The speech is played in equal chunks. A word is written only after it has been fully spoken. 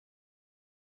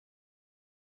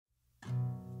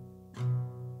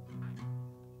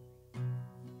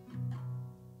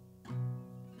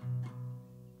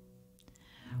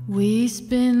We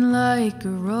spin like a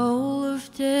roll of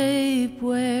tape,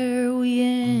 where we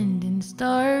end and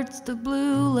starts the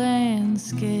blue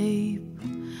landscape.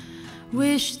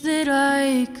 Wish that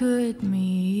I could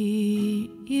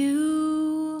meet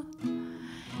you.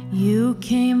 You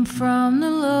came from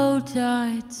the low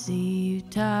tide sea, you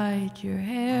tied your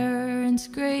hair and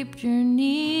scraped your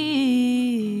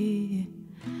knee.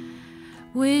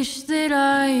 Wish that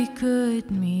I could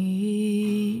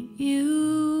meet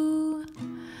you.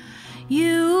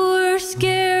 You were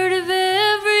scared of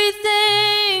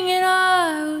everything, and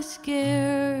I was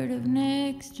scared of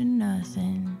next to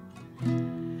nothing.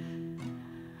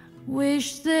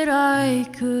 Wish that I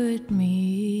could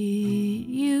meet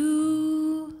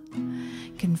you.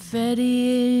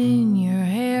 Confetti in your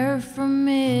hair from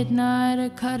midnight, I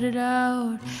cut it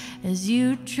out as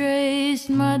you traced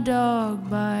my dog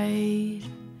bite.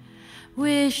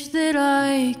 Wish that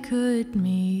I could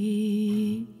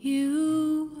meet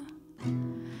you.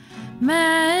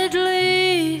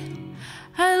 Madly,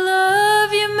 I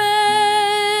love you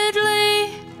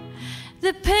madly.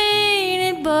 The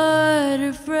painted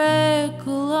butter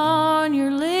freckle on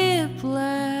your lip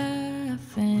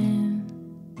laughing.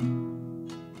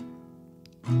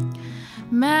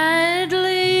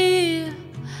 Madly,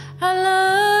 I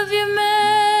love you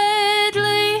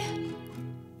madly.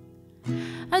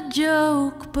 I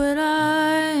joke, but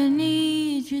I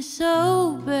need you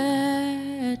so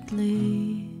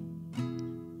badly.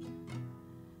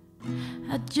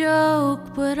 I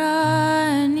joke, but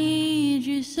I need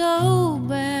you so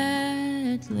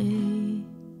badly.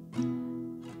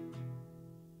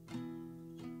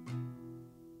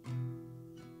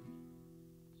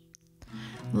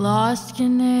 Lost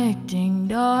connecting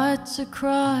dots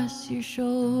across your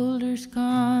shoulders,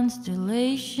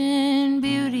 constellation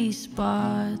beauty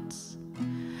spots.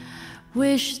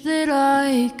 Wish that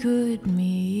I could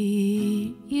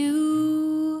meet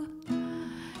you.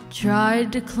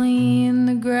 Tried to clean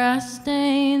the grass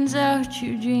stains out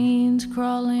your jeans,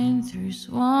 crawling through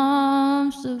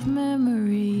swamps of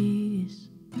memories.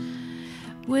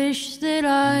 Wish that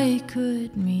I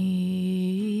could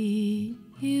meet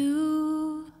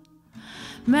you.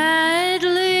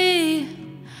 Madly,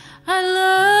 I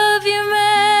love you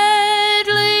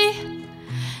madly.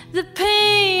 The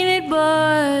painted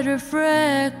butter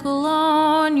freckle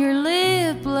on your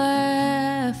lip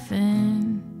laughing.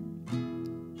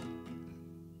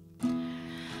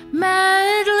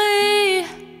 Madly,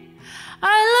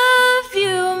 I love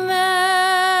you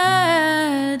madly.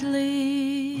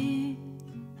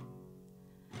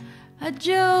 I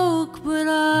joke, but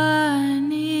I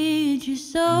need you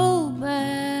so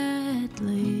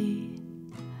badly.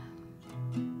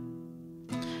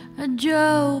 I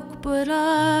joke, but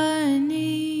I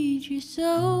need you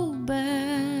so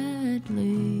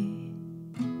badly.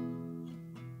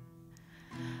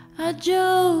 I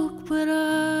joke, but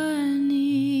I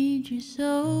need you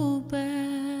so badly.